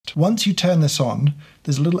first. Once you turn this on,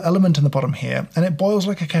 there's a little element in the bottom here, and it boils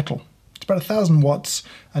like a kettle. It's about 1,000 watts,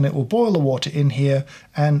 and it will boil the water in here,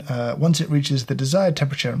 and once it reaches the desired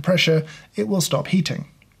temperature and pressure, it will stop heating.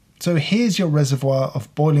 So here's your reservoir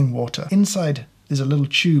of boiling water. Inside there's a little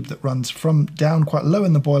tube that runs from down quite low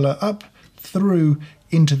in the boiler up through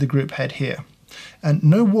into the group head here. And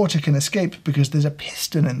no water can escape because there's a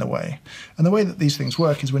piston in the way. And the way that these things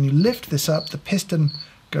work is when you lift this up, the piston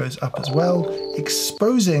goes up as well,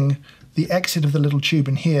 exposing the exit of the little tube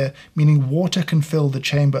in here, meaning water can fill the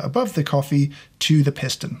chamber above the coffee to the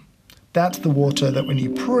piston. That's the water that when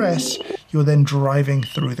you press, you're then driving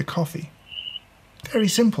through the coffee. Very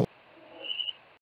simple.